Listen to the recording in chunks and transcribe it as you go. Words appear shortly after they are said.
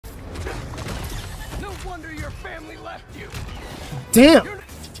wonder your family left you. Damn.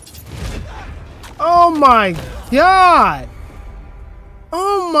 Oh my god.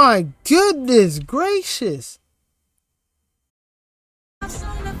 Oh my goodness gracious.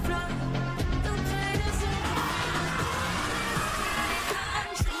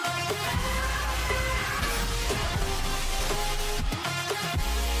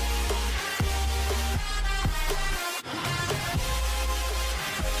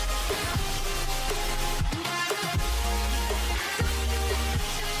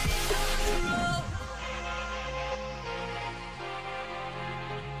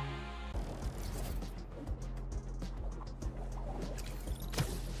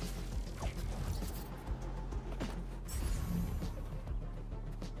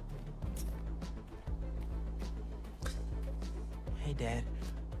 Hey, Dad.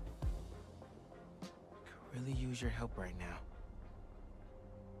 Could really use your help right now.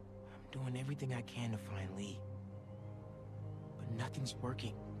 I'm doing everything I can to find Lee. But nothing's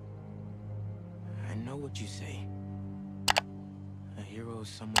working. I know what you say. A hero is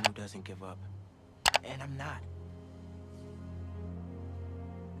someone who doesn't give up. And I'm not.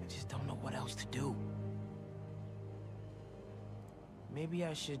 I just don't know what else to do. Maybe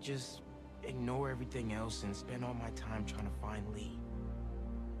I should just ignore everything else and spend all my time trying to find Lee.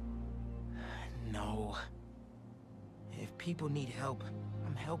 No. If people need help,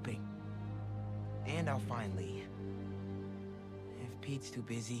 I'm helping. And I'll find Lee. If Pete's too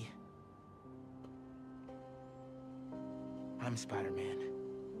busy, I'm Spider-Man.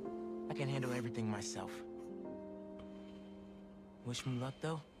 I can handle everything myself. Wish me luck,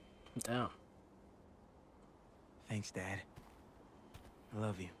 though? Damn. Thanks, Dad. I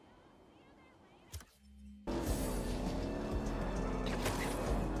love you.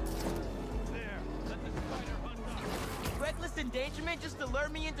 Reckless endangerment just to lure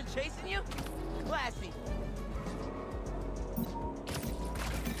me into chasing you? Classy.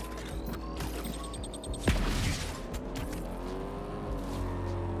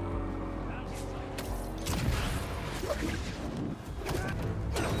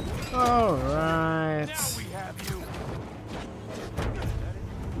 All right. Now we have you.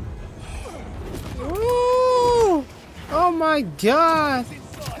 Woo! Oh my god.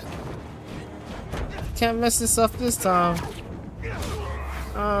 Can't mess this up this time.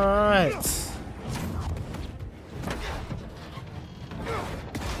 Alright.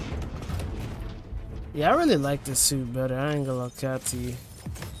 Yeah, I really like this suit better. I ain't gonna lie to you.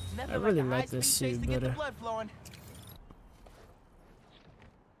 I really like this suit better.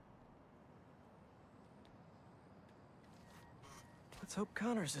 Let's hope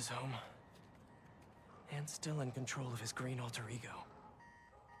Connors is home. And still in control of his green alter ego.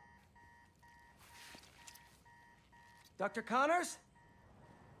 Dr. Connors?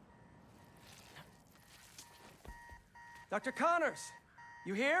 Dr. Connors,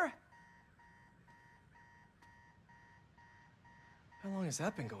 you here? How long has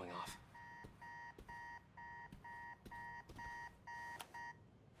that been going off?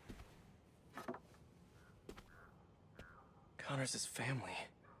 Connors' family.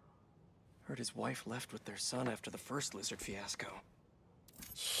 Heard his wife left with their son after the first lizard fiasco.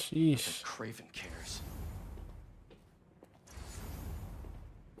 Sheesh. Craven cares.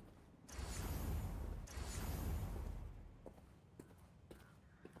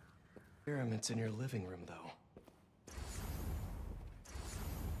 Experiments in your living room, though.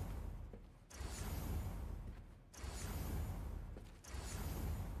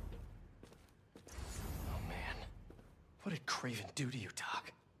 Oh man, what did Craven do to you,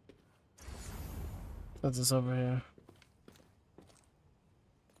 Doc? What's this over here?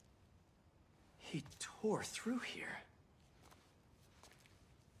 He tore through here.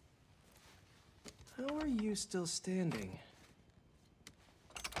 How are you still standing?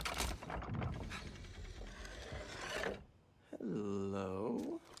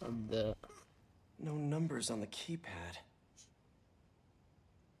 Hello? No numbers on the keypad.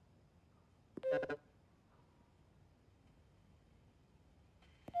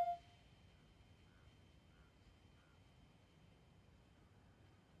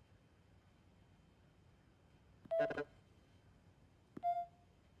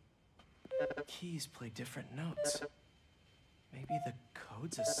 Keys play different notes. Maybe the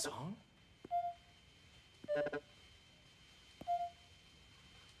code's a song?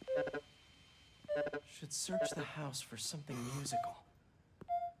 Should search the house for something musical.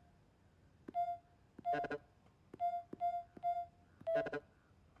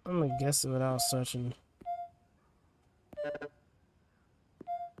 I'm gonna guess it without searching.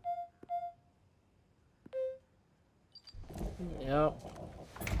 Yep.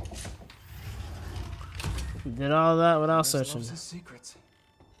 Did all that without Loves searching. his secrets.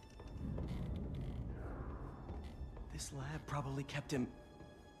 This lab probably kept him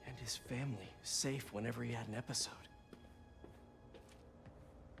and his family safe whenever he had an episode.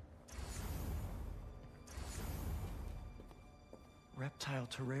 Reptile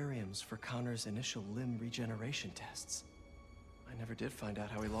terrariums for Connor's initial limb regeneration tests. I never did find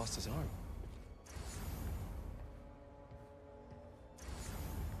out how he lost his arm.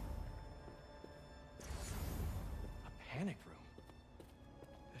 A panic room.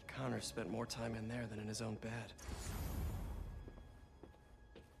 Bet Connor spent more time in there than in his own bed.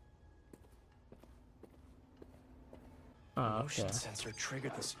 Oh, The okay. motion sensor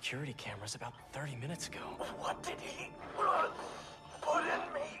triggered the security cameras about 30 minutes ago. What did he put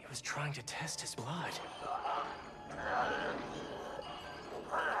in me? He was trying to test his blood.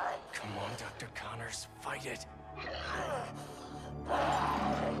 Come on, Dr. Connors, fight it.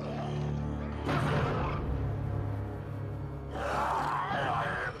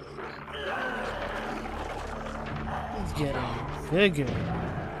 He's getting bigger.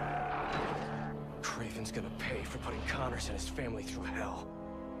 Craven's gonna pay for putting Connors and his family through hell.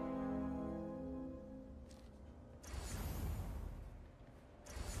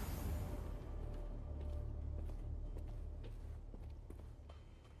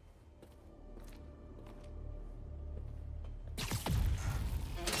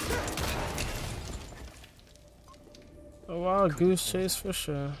 A wild goose chase for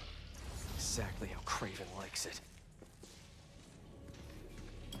sure. Exactly how Craven likes it.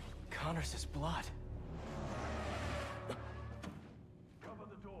 Connors' blood. Cover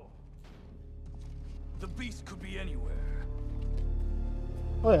the door. The beast could be anywhere.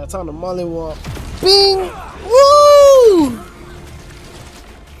 Oh yeah, time to mollywop. Bing! Woo!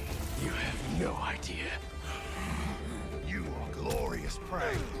 You have no idea. You are glorious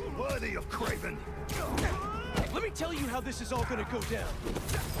prey, worthy of Craven. Let me tell you how this is all gonna go down.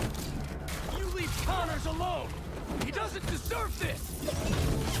 You leave Connors alone. He doesn't deserve this.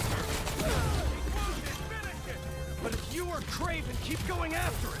 But if you or Craven keep going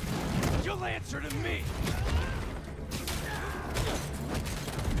after him, you'll answer to me.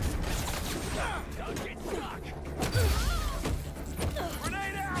 Don't get stuck.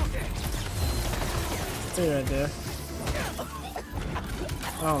 Grenade out. Stay right there.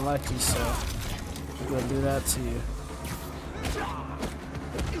 I don't like you, so I'm gonna do that to you.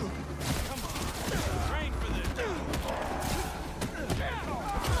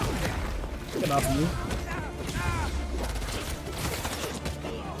 Get off of me.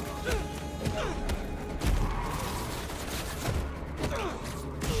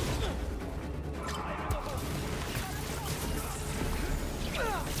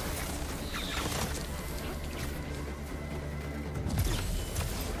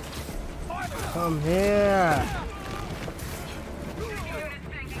 Come here.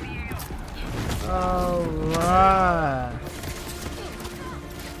 All right.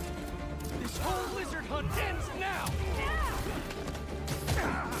 This whole lizard hunt ends now.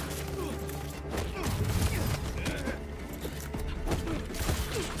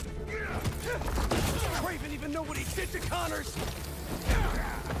 Does Craven even know what he did to Connors?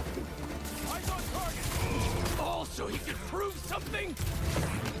 Eyes on target. All so he could prove something?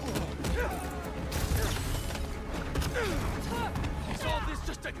 Is all this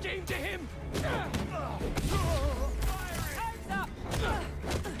just a game to him?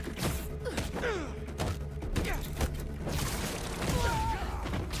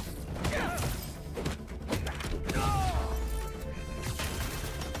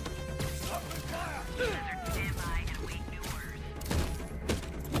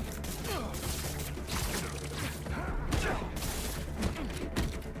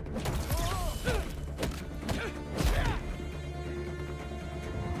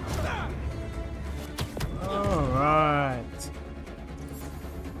 All right.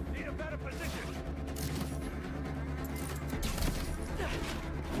 Need a better position.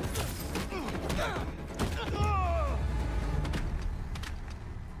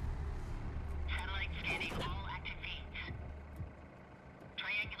 Satellite scanning all active feeds.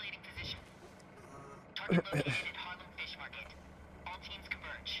 Triangulating position. Target located at Harlem Fish Market. All teams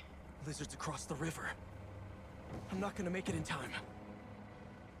converge. Lizard's across the river. I'm not gonna make it in time.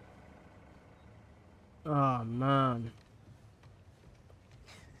 Oh man.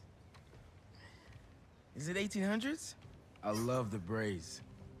 Is it 1800s? I love the braids.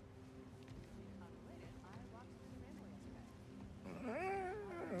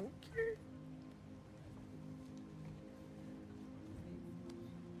 Okay.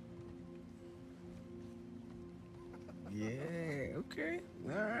 Yeah, okay.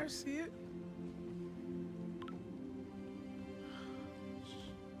 All right, I see it.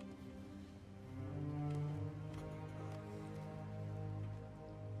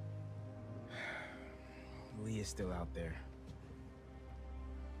 still out there.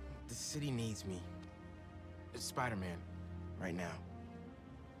 The city needs me. It's Spider-Man, right now.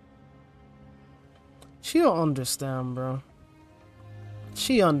 She don't understand, bro.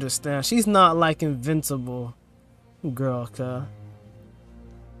 She understands. She's not like invincible, girl, cuz.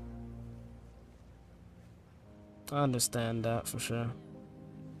 I understand that for sure.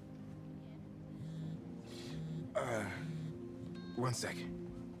 One second.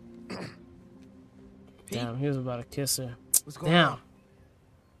 Damn, he was about to kiss her. What's going Damn. on?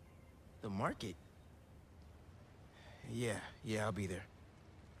 The market? Yeah, I'll be there.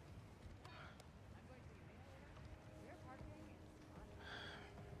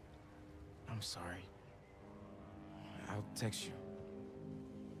 I'm sorry. I'll text you.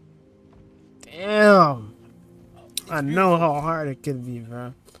 Damn. I know how hard it could be,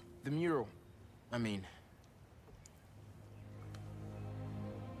 bro. The mural. I mean...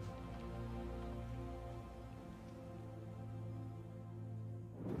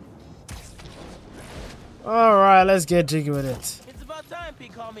 Alright, let's get jiggy with it. It's about time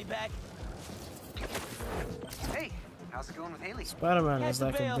Pete called me back. Hey, how's it going with Haley? Spider-Man is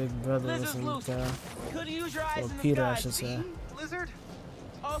like a Bail. big brother or Lizard's loose. something. Couldn't use your eyes Or in the Peter, sky. I should say. Lizard?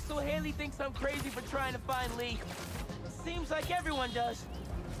 Also, Haley thinks I'm crazy for trying to find Lee. Seems like everyone does.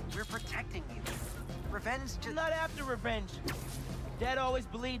 We're protecting you. Revenge just... Not after revenge. Dad always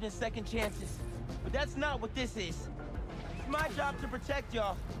believed in second chances. But that's not what this is. It's my job to protect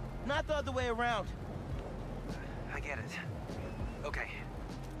y'all, not the other way around. I get it. Okay,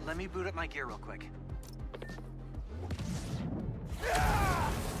 let me boot up my gear real quick.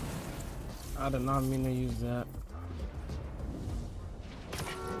 I did not mean to use that.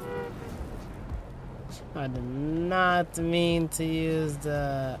 I did not mean to use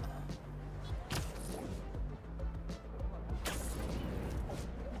that.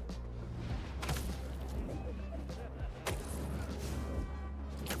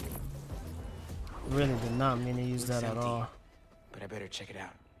 Really did not mean to use that at all. But I better check it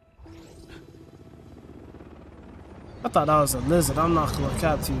out. I thought that was a lizard. I'm not gonna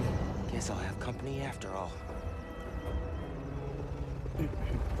cap to you. Guess I'll have company after all.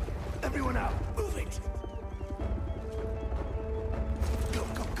 Everyone out. Move it. Go,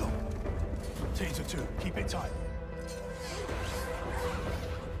 go, go. Taser 2, keep it tight.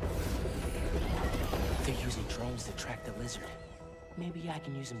 They're using drones to track the lizard. Maybe I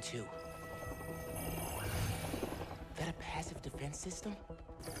can use them too. That a passive defense system?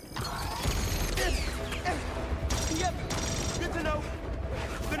 Yep, good to know.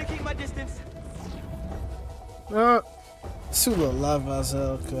 Gonna keep my distance. Suit look alive as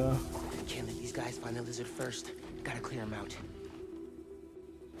hell, cuz. Can't let these guys find the lizard first. Gotta clear them out.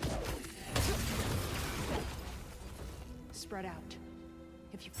 Spread out.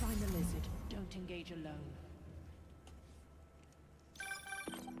 If you find the lizard, don't engage alone.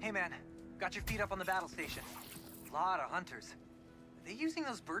 Hey man, got your feet up on the battle station. Lot of hunters. Are they using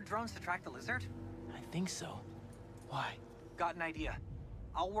those bird drones to track the lizard? I think so. Why? Got an idea.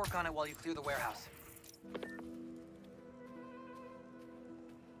 I'll work on it while you clear the warehouse.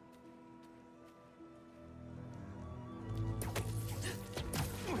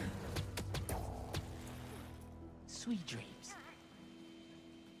 Sweet dreams.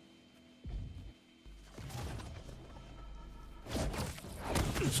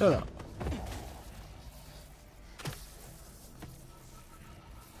 Shut up.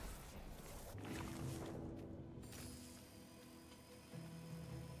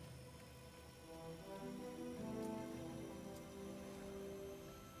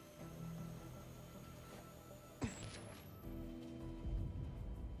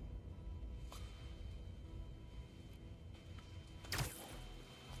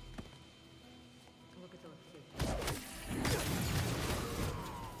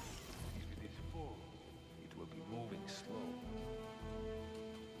 It will be moving slow.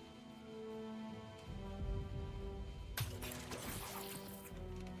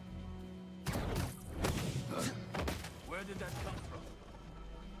 Where did that come from?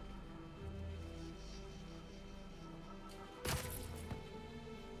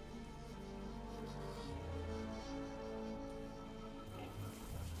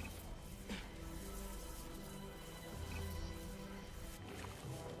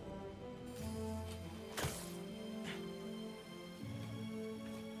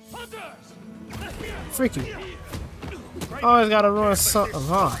 Freaky. Always gotta ruin something,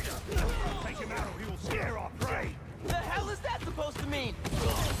 huh? Take him out or he will scare our prey. The hell is that supposed to mean?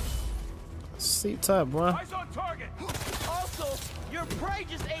 Seat tight, boy. Eyes on target. Also, your prey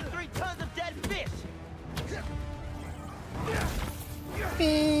just ate 3 tons of dead fish.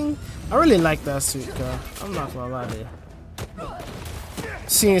 Bing. I really like that suit, girl. I'm not gonna lie to you.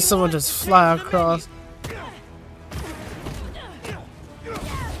 Seeing someone just fly across.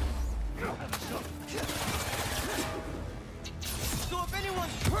 So if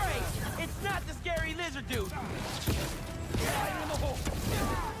anyone's prey, it's not the scary lizard dude.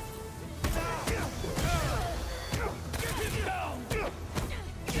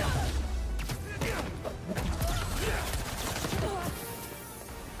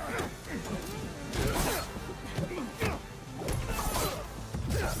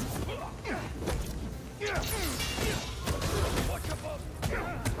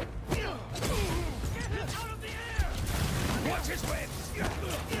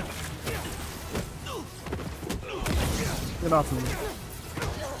 Get off me.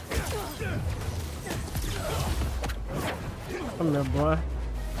 Come here, boy.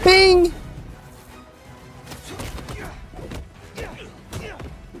 Bing!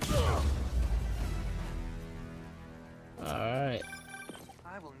 Alright.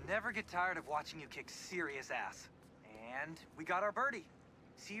 I will never get tired of watching you kick serious ass. And we got our birdie.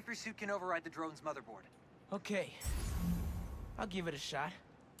 See if your suit can override the drone's motherboard. Okay. I'll give it a shot.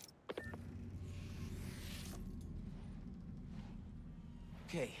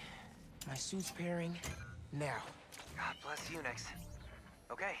 Okay. My suit's pairing now. God bless Unix.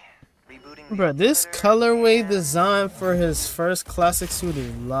 Okay. Rebooting the Bro, this editor colorway and- design for his first classic suit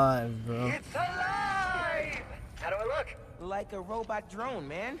is live, bro. It's alive! How do I look? Like a robot drone,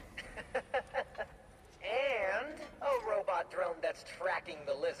 man. And a robot drone that's tracking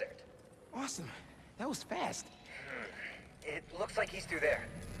the lizard. Awesome. That was fast. It looks like he's through there.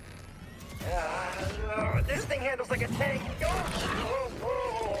 This thing handles like a tank.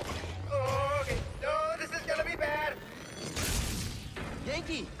 Okay. No, this is gonna be bad.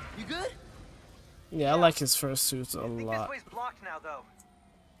 Yankee, you good? Yeah, I like his first suits a I think this lot. way's blocked now, though.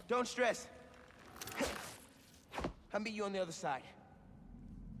 Don't stress. I'll meet you on the other side.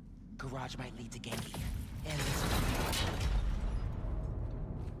 Garage might lead to Genki. And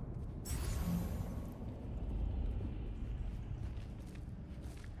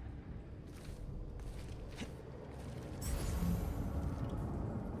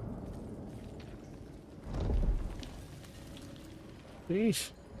Sheesh.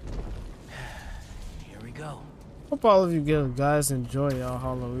 here we go. Hope all of you guys enjoy y'all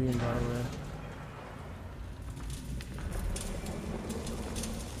Halloween, by the way.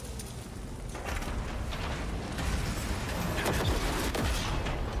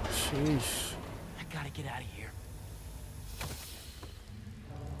 Sheesh. I gotta get out of here.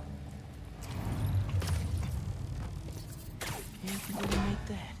 Can't you really make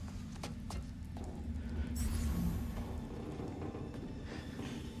that?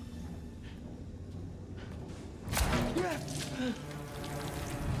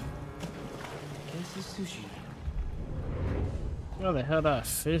 This is sushi. Where the hell that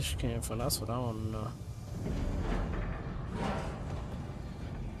fish came from? That's what I want to know.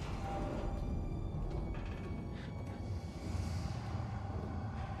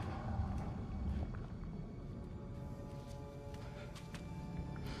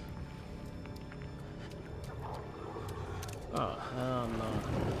 Oh, hell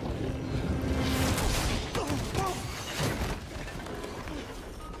no.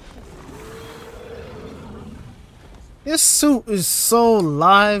 This suit is so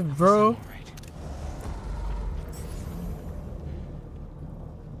live, bro.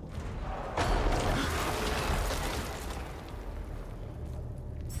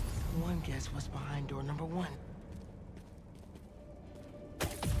 One guess what's behind door number 1.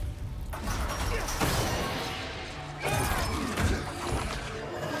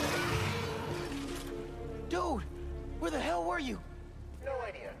 Dude, where the hell were you? No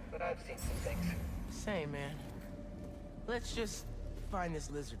idea, but I've seen some things. Same, man. Let's just find this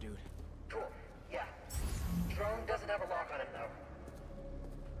lizard dude. Cool. Yeah. Drone doesn't have a lock on him, though.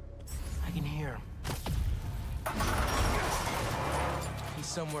 I can hear him. He's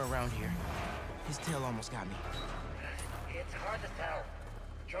somewhere around here. His tail almost got me. It's hard to tell.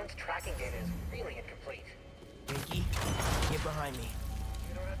 Drone's tracking data is really incomplete. Yankee, get behind me.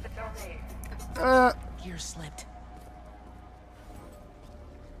 You don't have to tell me. Gear slipped.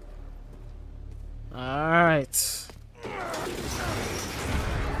 Alright.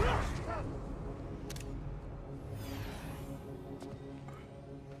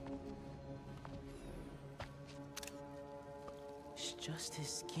 It's just his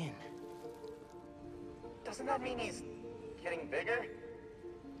skin. Doesn't that mean he's getting bigger?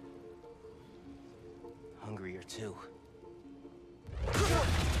 Hungrier too.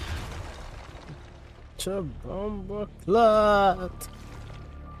 Chabomba clot.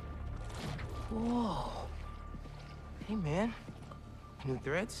 Whoa. Hey, man. New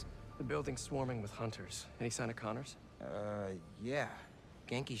threads? The building's swarming with hunters. Any sign of Connors? Yeah.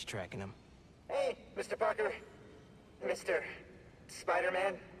 Genki's tracking him. Hey, Mr. Parker. Mr.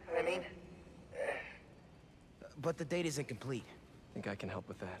 Spiderman, I mean. But the date isn't complete. Think I can help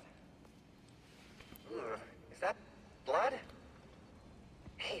with that. Is that blood?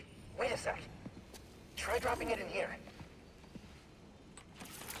 Hey, wait a sec. Try dropping it in here.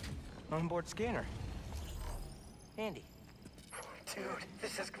 Onboard scanner. Handy. Dude,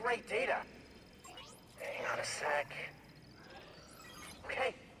 this is great data. Hang on a sec.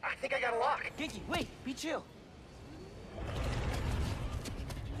 Okay, I think I got a lock. Genki, wait! Be chill.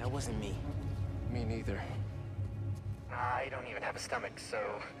 That wasn't me. Me neither. I don't even have a stomach,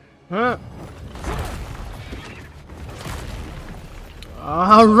 so... Huh?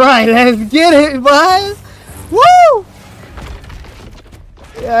 Alright, let's get it, boys! Woo!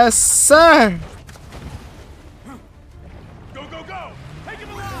 Yes, sir! Go, go, go! Take him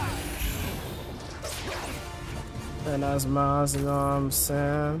alive! And that's Miles, you know what I'm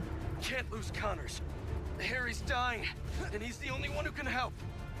saying? Can't lose Connors. Harry's dying, and he's the only one who can help.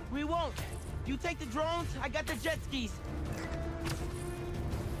 We won't. You take the drones, I got the jet skis.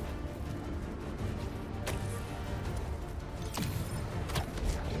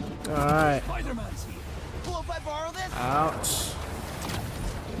 Alright. Spider-Man's here. Cool if I borrow this? Ouch.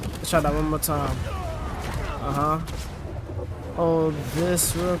 Let's try that one more time. Hold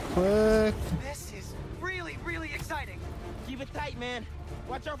this real quick. This is really, really exciting. Keep it tight, man.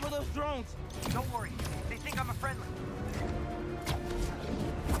 Watch out for those drones. Don't worry. They think I'm a friendly.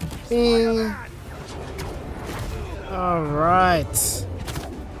 Bing. Alright.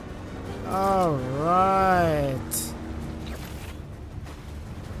 Alright.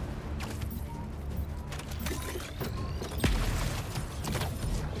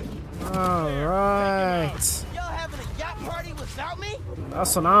 Alright. Y'all having a yacht party without me?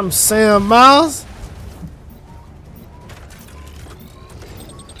 That's what I'm saying, Miles.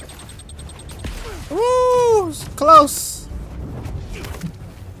 Woo! It's close.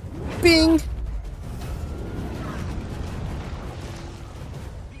 Bing.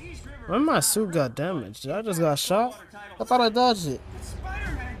 When my suit got damaged, I just got shot. I thought I dodged it.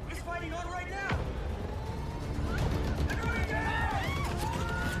 Spider-Man is fighting on right now! Everybody down!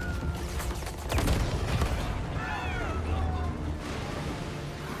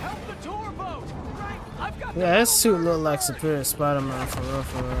 Help the tour boat! Right, I've got Yeah, his suit looked like Superior Spider-Man for real,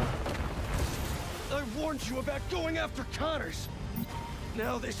 for real. I warned you about going after Connors.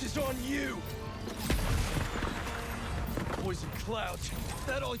 Now this is on you. Poison clouds. Is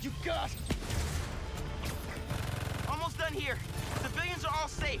that all you got? Almost done here. Civilians are all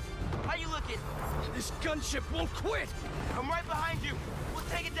safe. How you looking? This gunship won't quit. I'm right behind you. We'll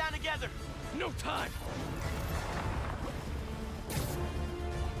take it down together. No time.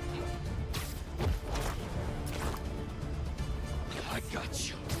 I got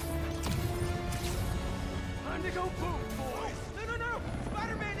you. Time to go boom, boys. No.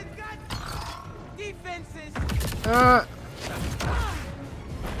 Spider-Man has got defenses.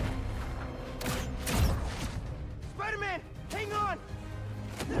 Spider-Man, hang on.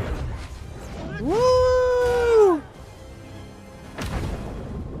 Woo!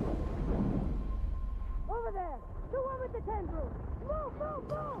 Over there! The one with the tendrils! Move!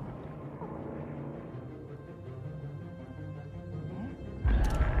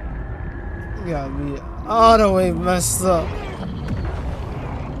 You got me all the way messed up.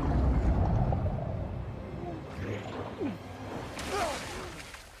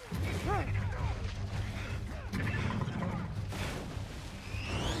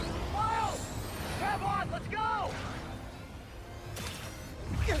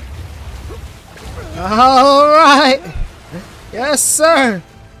 All right. Yes, sir.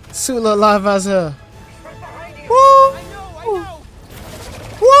 Suit look live as hell. Woo! I know.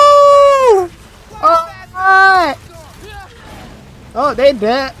 Woo! All right. Oh, they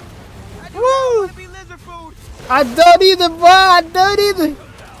dead. I do not Woo! want to be lizard food. I don't either, boy. I don't either.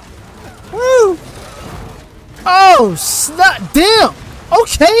 Woo! Oh, snap! Damn.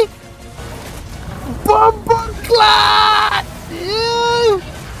 Okay. Bumper clot. Yeah.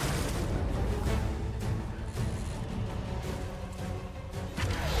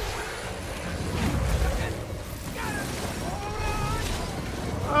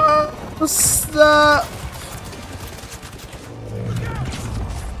 Oh, stop.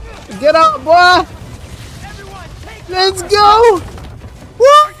 Get up, boy. Everyone, take Let's cover. go. Woo!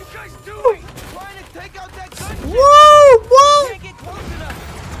 What are you guys doing? Trying to take out that gunship. Woo! Woo! Can't get close enough.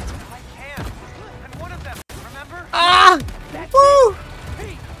 I can. I'm one of them, remember? Ah! Woo!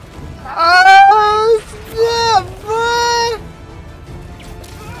 Hey, Ah!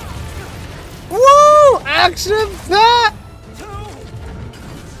 action that. 2,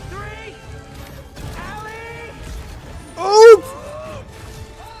 3, Allie! Oop!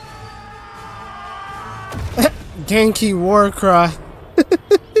 Genki war cry.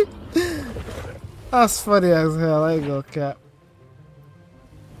 That's funny as hell. I ain't gonna cap.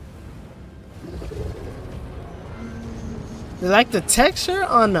 Like the texture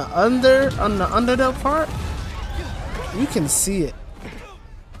on the underdog part, you can see it.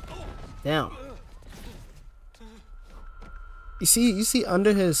 Damn. You see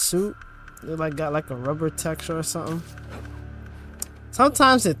under his suit, it like got like a rubber texture or something.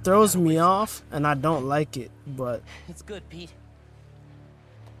 Sometimes it throws me off and I don't like it, but It's good, Pete.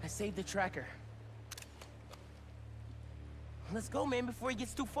 I saved the tracker. Let's go, man, before he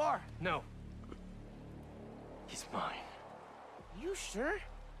gets too far. No. He's mine. You sure?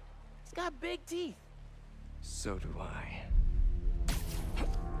 He's got big teeth. So do I.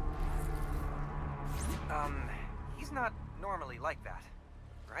 He's not normally like that,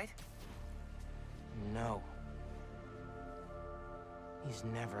 right? No. He's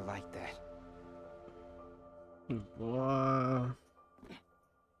never like that. wow.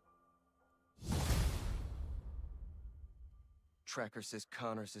 Tracker says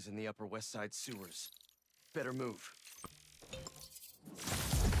Connors is in the Upper West Side sewers. Better move.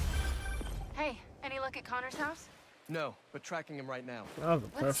 Hey, any look at Connor's house? No, but tracking him right now. That was a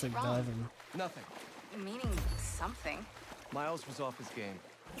What's perfect wrong? diving. Nothing. Meaning something. Miles was off his game.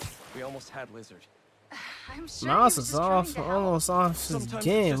 We almost had Lizard. I'm sure Mouse he was is just off, trying to help. almost off his Sometimes it's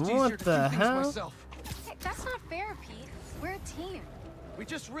game. just easier What to do the things hell? myself. Hey, that's not fair, Pete. We're a team. We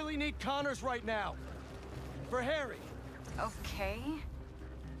just really need Connors right now. For Harry. Okay.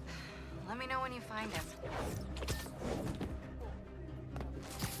 Let me know when you find him.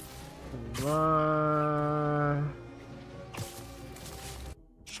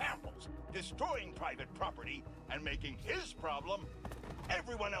 Shambles, destroying private property and making his problem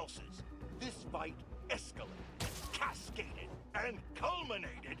everyone else's. This fight escalated, cascaded, and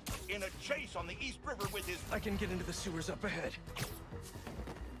culminated in a chase on the East River with his... I can get into the sewers up ahead.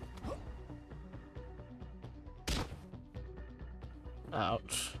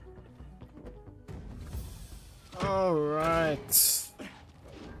 Ouch. All right.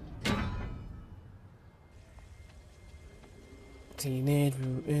 Teenage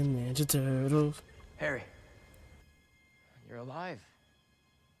Mutant Ninja Turtles. Harry, you're alive.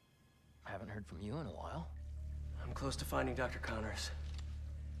 I haven't heard from you in a while. I'm close to finding Dr. Connors.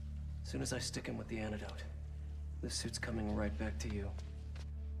 As soon as I stick him with the antidote, this suit's coming right back to you.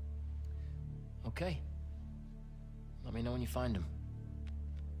 Okay. Let me know when you find him.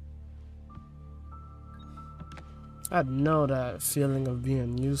 I know that feeling of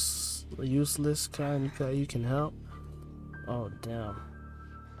being useless, kind of you can help. Oh damn,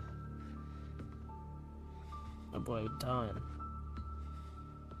 my boy dying.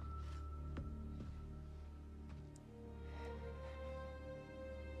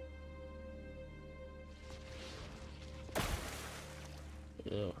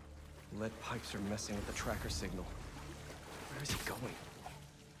 Yeah. Lead pipes are messing with the tracker signal. Where is he going?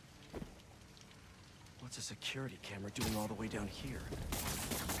 What's a security camera doing all the way down here?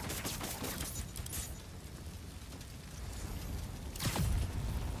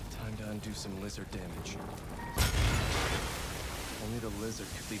 Time to undo some lizard damage. Only the lizard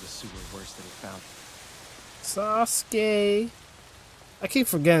could leave a sewer worse than he found it. Sasuke. I keep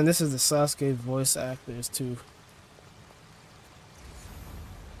forgetting this is the Sasuke voice actors too.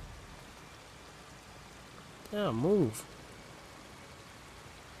 Yeah, move.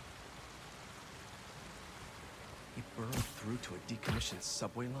 He burned through to a decommissioned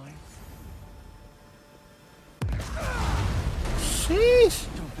subway line? Sheesh.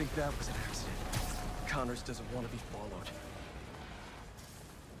 Don't think that was an accident. Connors doesn't want to be followed.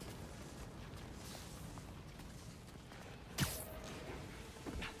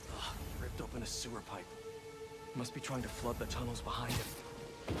 Ripped open a sewer pipe. Must be trying to flood the tunnels behind him.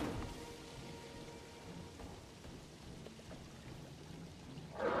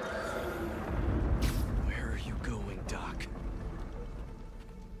 Where are you going, Doc?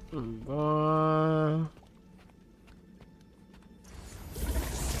 Boy.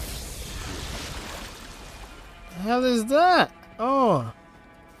 The hell is that? Oh.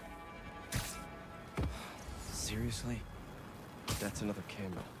 Seriously? That's another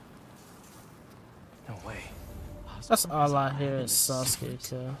camera. No way. That's all I hear is Sasuke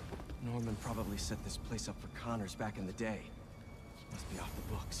kill. Norman probably set this place up for Connors back in the day. Must be off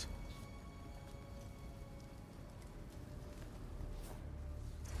the books.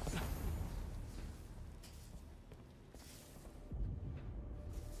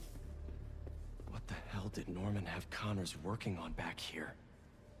 What the hell did Norman have Connors working on back here?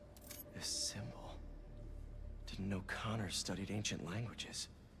 This symbol. Didn't know Connors studied ancient languages.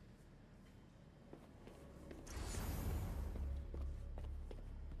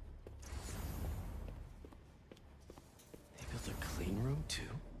 They built a clean room too?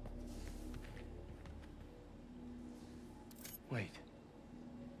 Wait.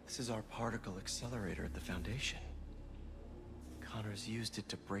 This is our particle accelerator at the Foundation. Connors used it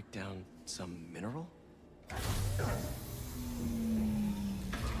to break down some mineral?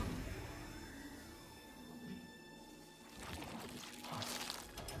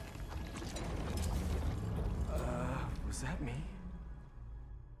 Was that me?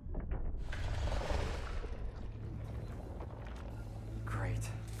 Great.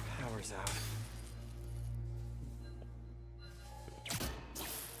 Power's out.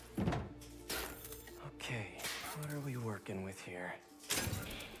 Okay, what are we working with here?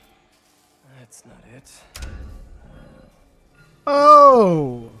 That's not it.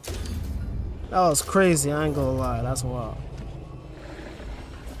 Oh! That was crazy, I ain't gonna lie. That's wild.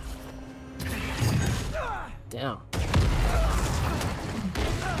 Damn.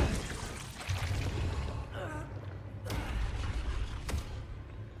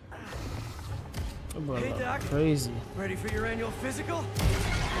 Hey, Doc. Crazy. Ready for your annual physical?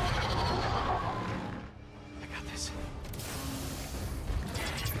 I got this.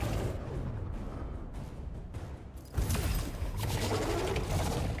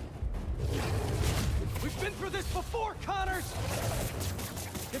 We've been through this before, Connors!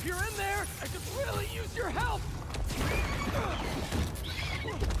 If you're in there, I could really use your help!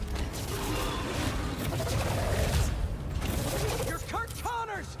 You're Kurt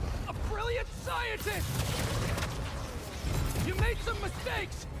Connors, a brilliant scientist! You made some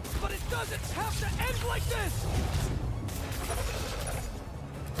mistakes, but it doesn't have to end like this!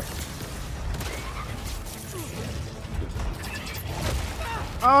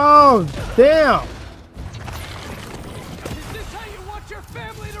 Oh, damn! Is this how you want your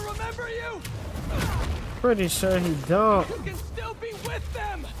family to remember you? Pretty sure he don't. You can still be with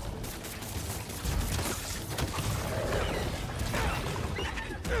them!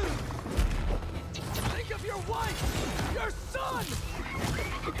 Think of your wife! Your son!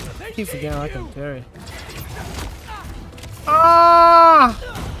 They Keep forgetting I can you. parry. Ah!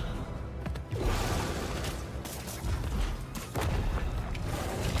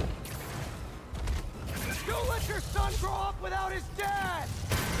 Don't let your son grow up without his dad!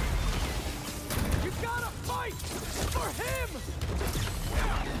 You gotta fight! For him!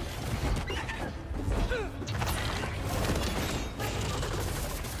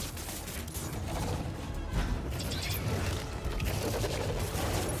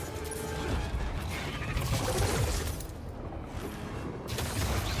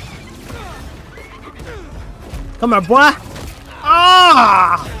 Come on, boy!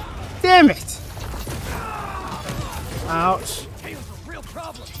 Ah! Damn it! Ouch. Tail's a real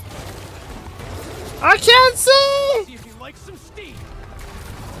problem. I can't see! See if you like some steam.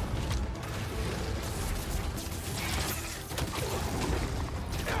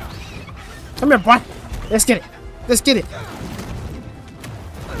 Come here, boy. Let's get it. Let's get it.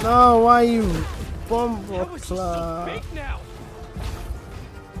 No, why you bumble That was just so club? big now.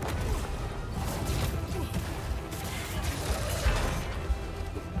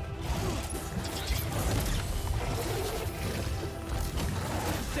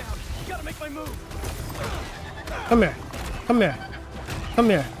 Down. Gotta make my move. Come here. Come here. Come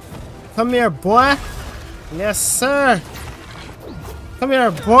here. Come here, boy. Yes, sir. Come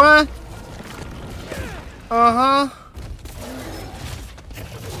here, boy. Uh-huh.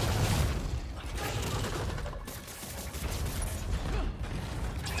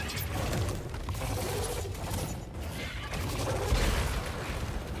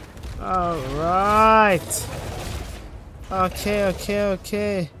 All right. Okay, okay,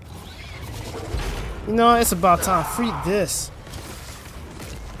 okay. You know, it's about time. Free this.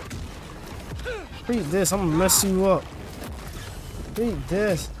 Free this. I'm gonna mess you up. Free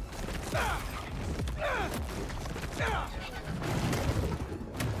this.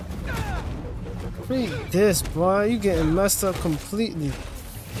 Free this, boy. You getting messed up completely.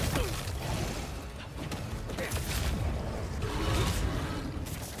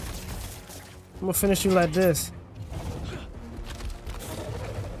 I'm gonna finish you like this.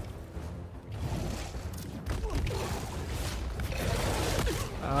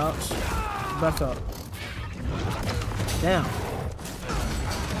 Ouch. Back up. Damn.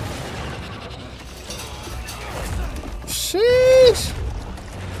 Sheesh.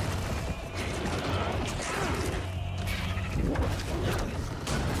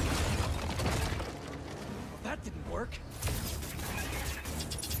 work?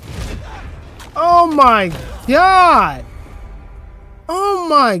 Oh my god! Oh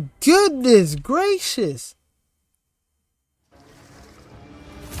my goodness gracious!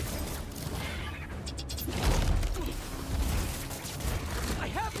 I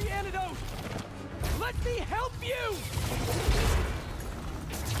have the antidote! Let me help you!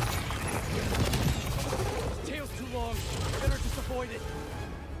 This tail's too long. Better just avoid it.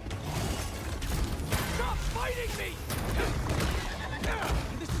 Stop fighting me!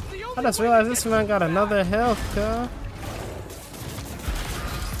 This is the only I just way to realized get this man got another health, huh?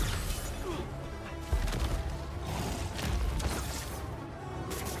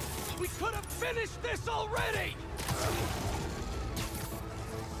 We could have finished this already!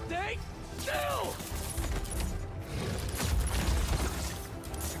 Stay still!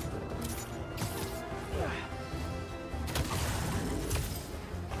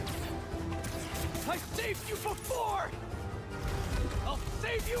 I saved you before! I'll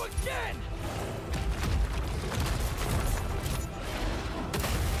save you again!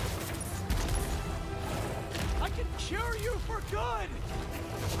 I can cure you for good!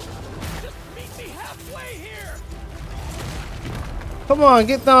 Just meet me halfway here! Come on,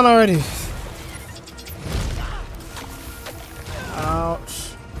 get down already.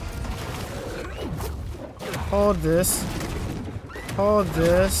 Ouch. Hold this. Hold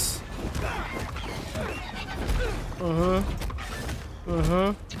this.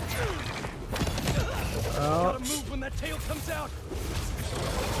 Gotta Ouch. move when that tail comes out!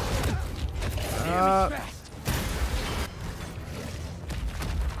 Ouch. Fast!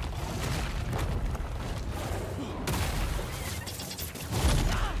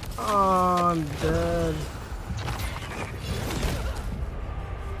 Oh, I'm dead.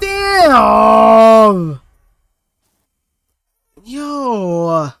 Damn!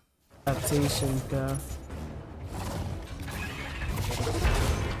 Yo! Adaptation, guy.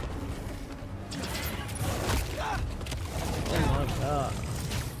 Oh my god.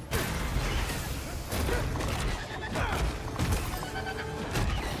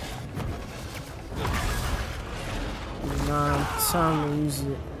 Nah, time to use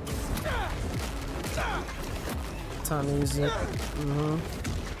it. Time to use it.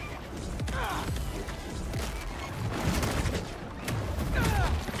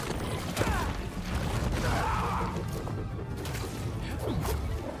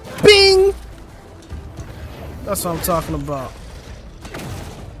 Bing! That's what I'm talking about.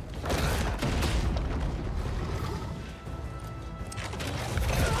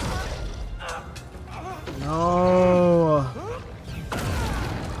 No.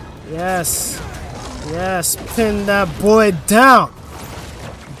 Yes. Yes, pin that boy down.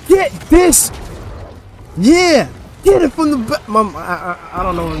 Get this. Yeah. Get it from the back. Mom, I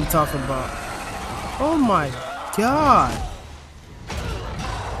don't know what I'm talking about. Oh my god.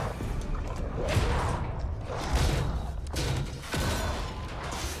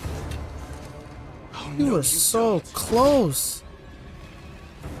 He was so close.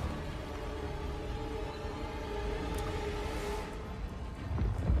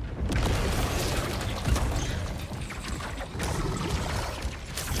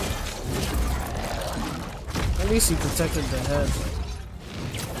 At least he protected the head.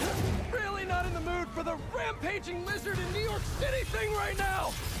 Really not in the mood for the rampaging lizard in New York City thing right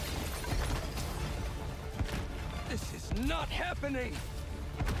now! This is not happening!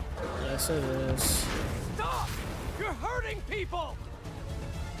 Yes, it is. Stop! You're hurting people!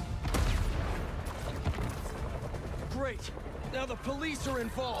 Great. Now the police are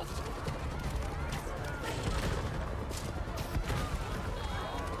involved.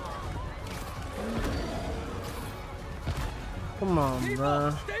 Come on, People,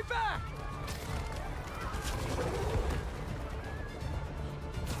 bruh. stay back!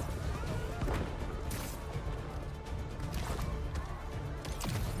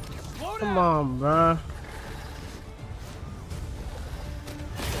 Slow Come down! on, bruh.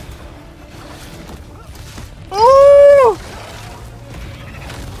 Oh!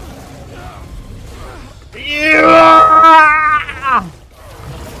 Yeah!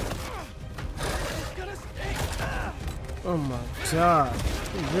 Gonna stay. Oh my god.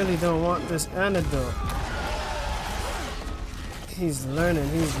 He really don't want this antidote. He's learning,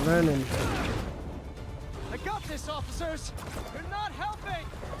 he's learning. I got this, officers! You're not helping!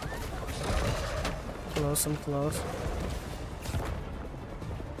 Close, I'm close.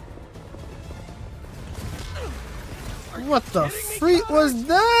 What the freak was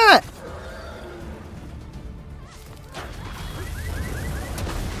that?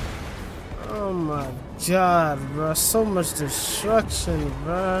 Oh my god, bro. So much destruction,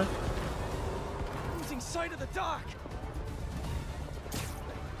 bro. Losing sight way to the dock.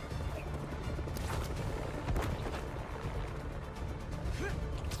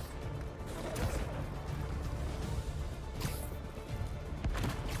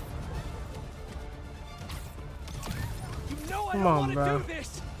 Come on, bro.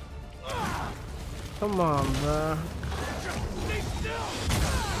 Come on, bro.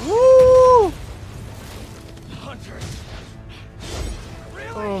 Woo! Hunters. Really?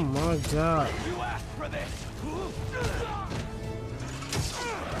 Oh my god. You asked for this.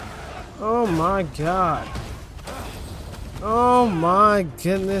 Oh my god. Oh my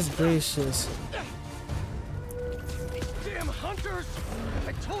goodness gracious. Damn hunters!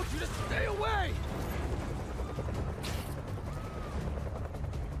 I told you to stay away.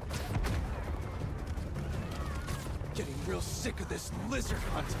 Getting real sick of this lizard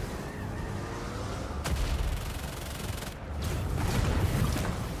hunt.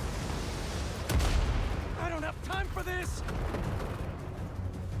 I don't have time for this!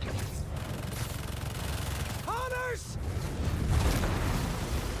 Hunters!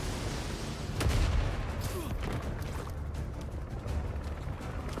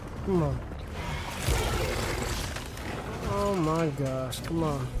 Come on. Oh my gosh, come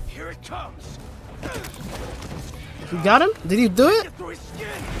on. Here it comes! You got him? Did he do it? Get through his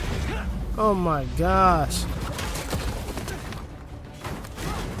skin! Oh my gosh.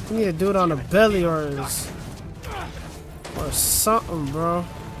 You need to do it on the belly or something, bro.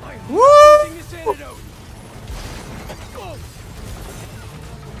 Woo!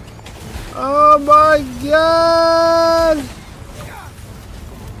 Oh my god!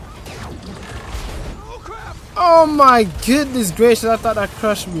 Oh my goodness gracious, I thought that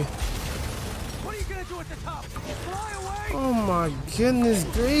crushed me. What are you gonna do at the top? Fly away? Oh my goodness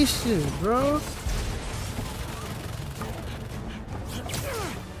gracious, bro.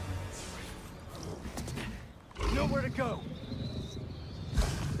 Nowhere to go.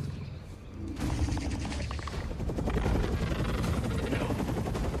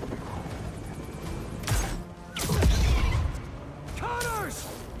 Connors!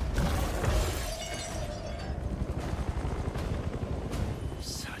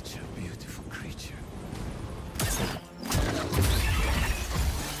 Such a beautiful creature.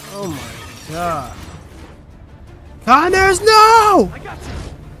 Oh my god. Connors, no! I got you.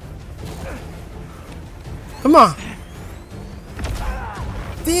 Come on.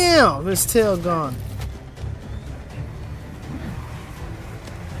 Damn, his tail gone.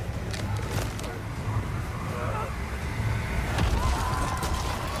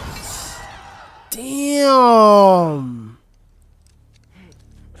 Damn.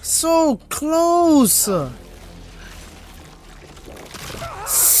 So close.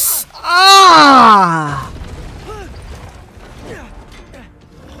 Ah!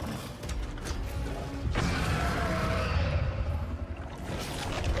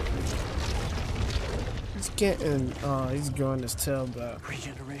 He's growing his tail back.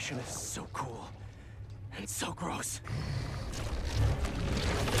 Regeneration is so cool and so gross.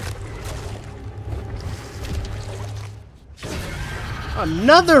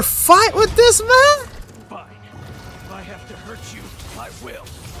 Another fight with this man? Fine. If I have to hurt you, I will.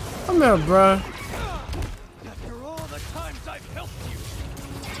 Come here, bro. After all the times I've helped you,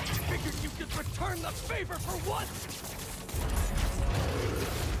 figured you could return the favor for once.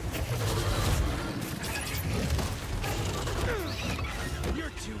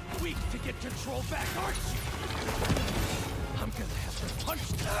 You're too weak to get control back, aren't you? I'm gonna have to punch.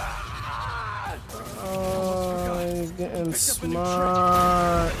 Oh, he's getting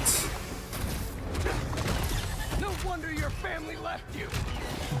smart. No wonder your family left you.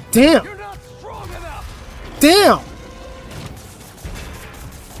 Damn. You're not strong enough. Damn.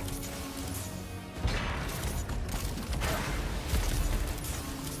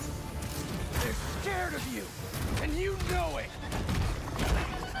 They're scared of you, and you know it.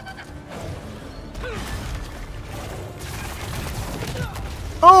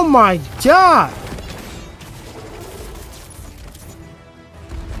 Oh my god.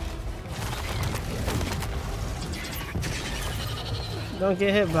 Don't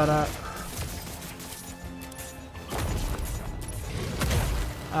get hit by that.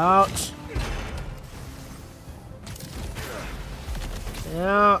 Ouch.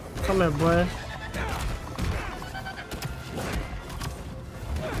 Yeah, come here, boy.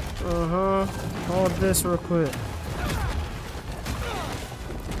 Hold this real quick.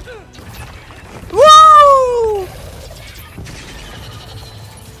 Woo!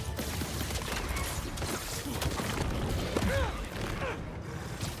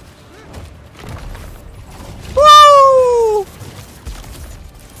 Woo!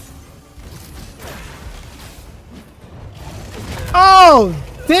 Oh,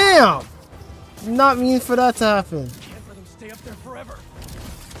 damn! Not mean for that to happen. Can't let him stay up there forever.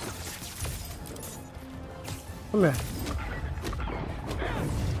 Come here.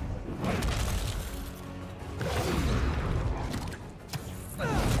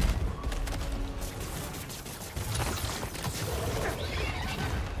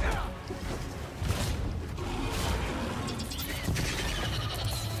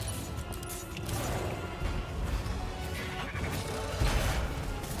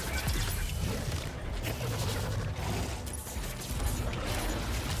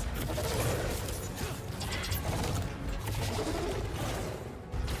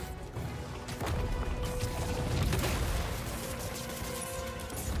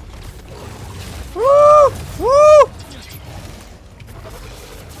 Woo! Woo!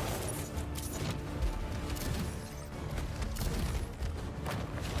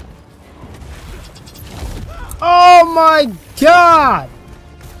 Oh my God!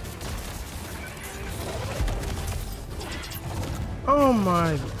 Oh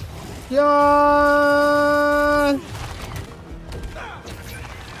my God!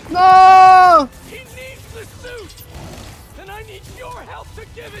 No! He needs the suit! And I need your help to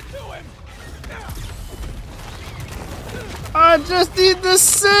give it to him! I just need the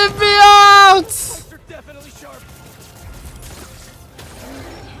symbiote! They're definitely sharp.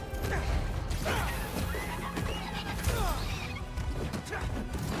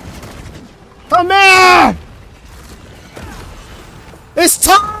 Come here! It's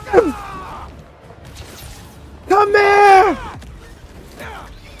time! Come here!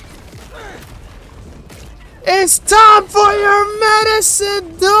 It's time for your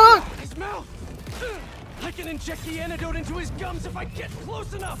medicine, Doc! His mouth! I can inject the antidote into his gums if I get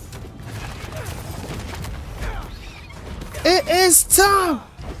close enough! It is time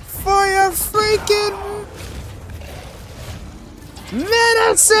for your freaking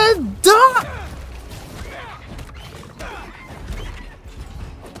medicine, Doc!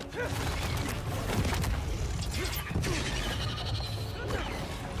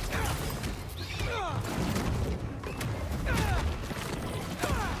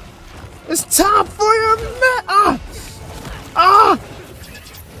 It's time for your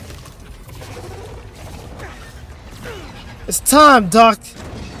It's time, Doc.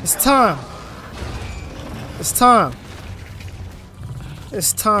 It's time. It's time.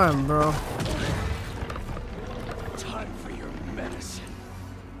 It's time, bro. Time for your medicine.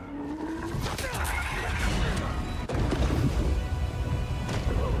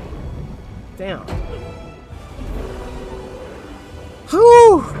 Damn.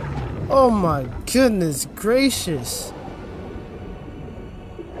 Whew. Oh my goodness gracious.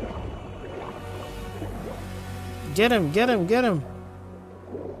 Get him, get him, get him.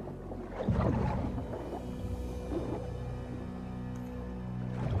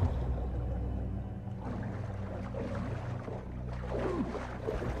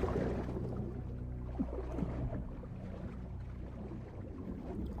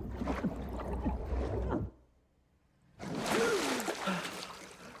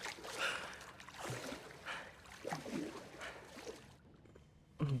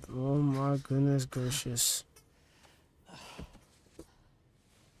 Oh my goodness gracious.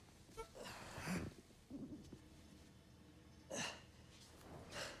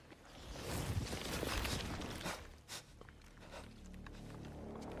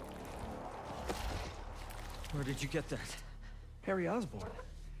 Where did you get that? Harry Osborn.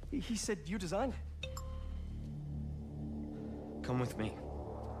 He said you designed it. Come with me.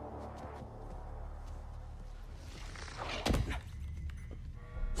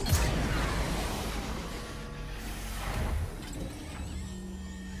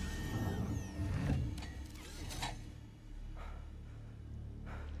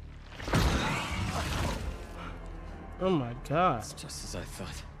 Oh my God. It's just as I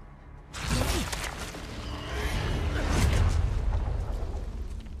thought.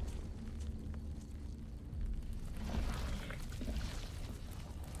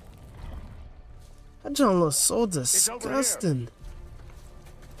 That John looks so disgusting.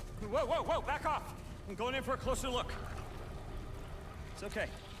 Whoa, whoa, whoa, back off! I'm going in for a closer look. It's okay,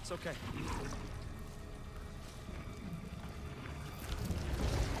 it's okay.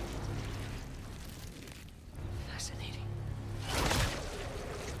 Fascinating.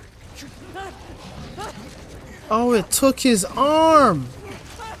 Oh, it took his arm.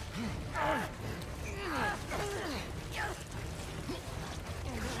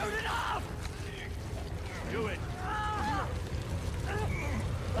 Do it.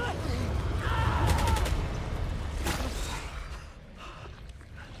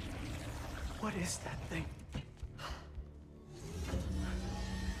 What is that thing?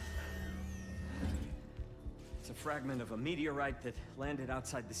 fragment of a meteorite that landed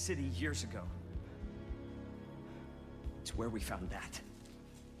outside the city years ago. It's where we found that.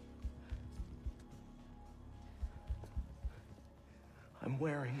 I'm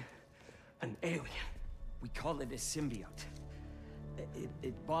wearing an alien. We call it a symbiote.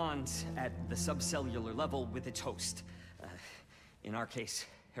 It bonds at the subcellular level with its host. In our case,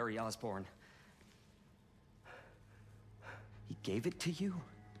 Harry Osborn. He gave it to you?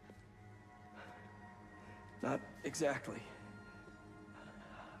 Not exactly.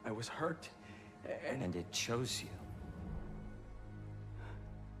 I was hurt, And it chose you.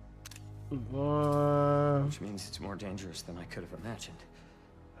 Which means it's more dangerous than I could have imagined.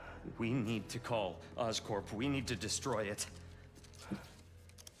 We need to call Oscorp. We need to destroy it.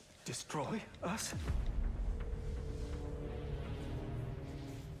 destroy us?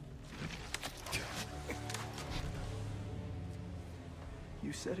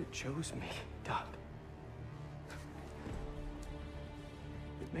 You said it chose me, Doc.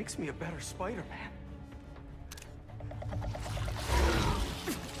 It makes me a better Spider-Man.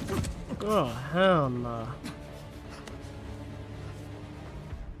 Oh, hell no.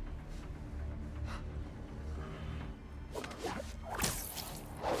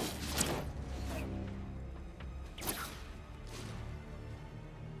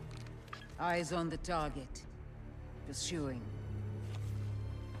 Eyes on the target. Pursuing.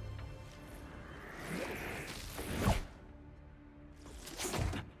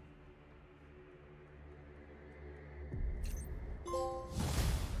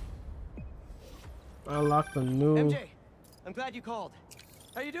 I unlocked a new. MJ, I'm glad you called.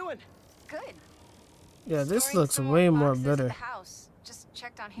 How you doing? Good. Yeah, this Storing looks some way more boxes at better. the house. Just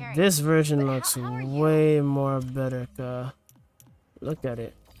checked on Harry. This version But looks how are you? way more better. Look at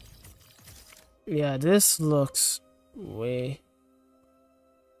it. Yeah, this looks way.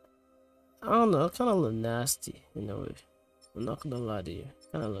 I don't know. It kind of look nasty in a way. I'm not gonna lie to you.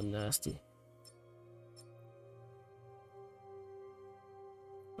 Kind of look nasty.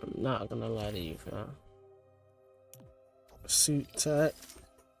 I'm not gonna lie to you, fam. Suit tech.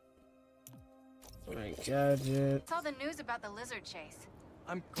 Right, gadget. Saw the news about the lizard chase.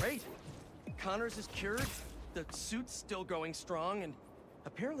 I'm great. Connors is cured, the suit's still going strong, and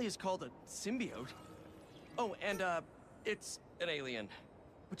apparently is called a symbiote. Oh, and it's an alien,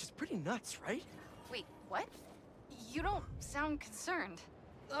 which is pretty nuts, right? Wait, what? You don't sound concerned.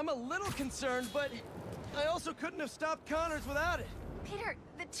 I'm a little concerned, but I also couldn't have stopped Connors without it. Peter,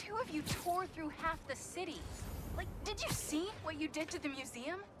 the two of you tore through half the city. Like, did you see what you did to the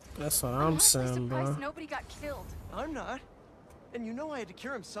museum? That's what I'm honestly saying, bro. surprised nobody got killed. I'm not. And you know I had to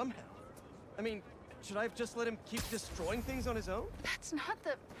cure him somehow. I mean, should I have just let him keep destroying things on his own? That's not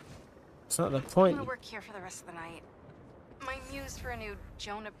the... It's not the I'm point. gonna work here for the rest of the night. My muse for a new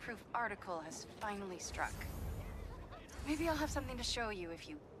Jonah-proof article has finally struck. Maybe I'll have something to show you if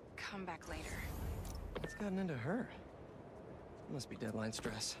you come back later. What's gotten into her? Must be deadline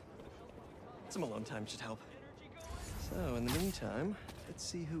stress. Some alone time should help. So, in the meantime, let's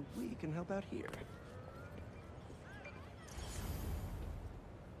see who we can help out here.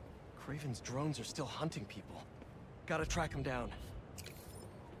 Craven's drones are still hunting people. Gotta track them down.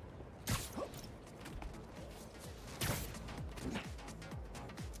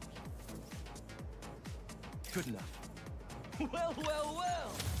 Good enough. Well, well,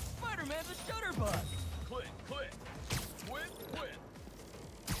 well! Spider-Man's a shutterbug! Quit, quit. Quit, quit.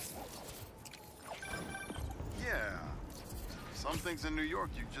 Yeah. Some things in New York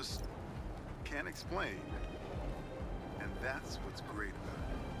you just can't explain. And that's what's great about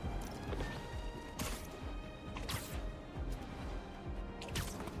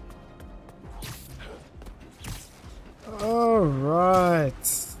it. All right.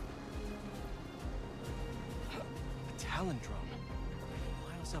 A Talon drone.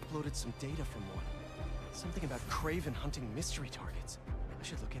 Miles uploaded some data from one. Something about Craven hunting mystery targets. I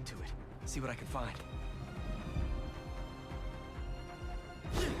should look into it. See what I can find.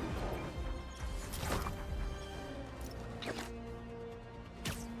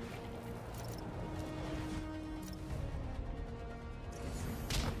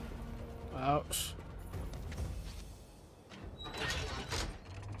 Ouch.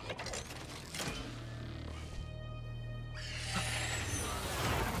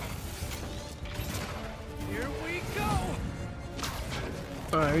 Here we go!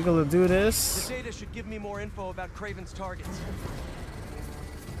 Alright, we're gonna do this. The data should give me more info about Craven's targets.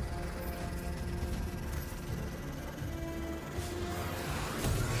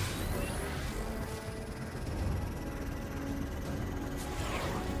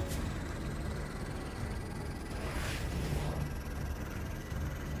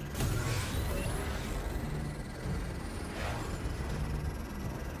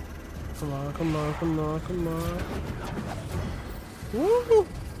 Come on, come on, come on, come on. Woo!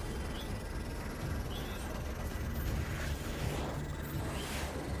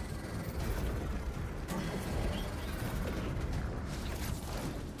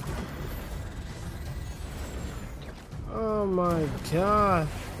 Oh my god.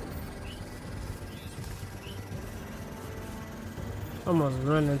 I almost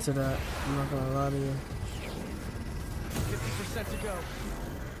run into that. I'm not gonna lie to you. 50% to go.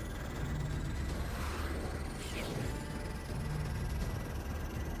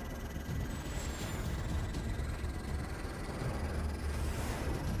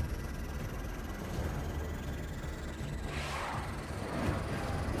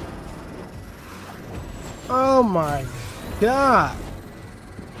 Oh my god.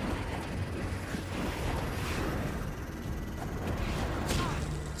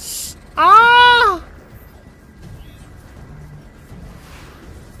 Ah!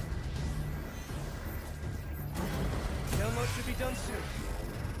 Download should be done soon.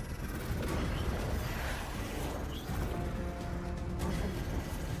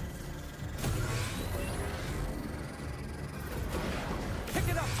 Pick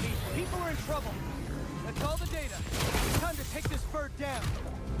it up, Pete. People are in trouble. That's all the data. It's time to take this bird down.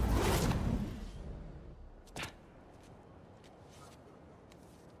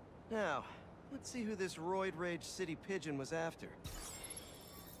 Now, let's see who this roid rage city pigeon was after.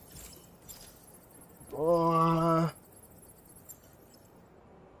 What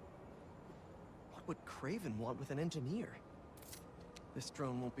would Craven want with an engineer? This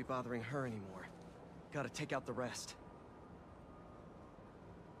drone won't be bothering her anymore. Gotta take out the rest.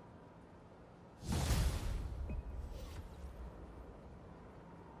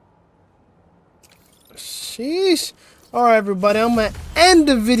 Sheesh. Alright, everybody, I'm gonna end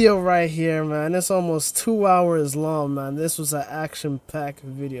the video right here, man. It's almost 2 hours long, man. This was an action-packed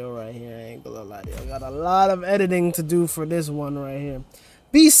video right here. I ain't gonna lie to you. I got a lot of editing to do for this one right here.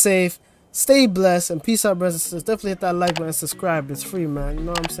 Be safe, stay blessed, and peace out, brothers and sisters. Definitely hit that like button and subscribe. It's free, man. You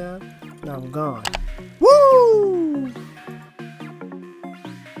know what I'm saying? Now I'm gone. Woo!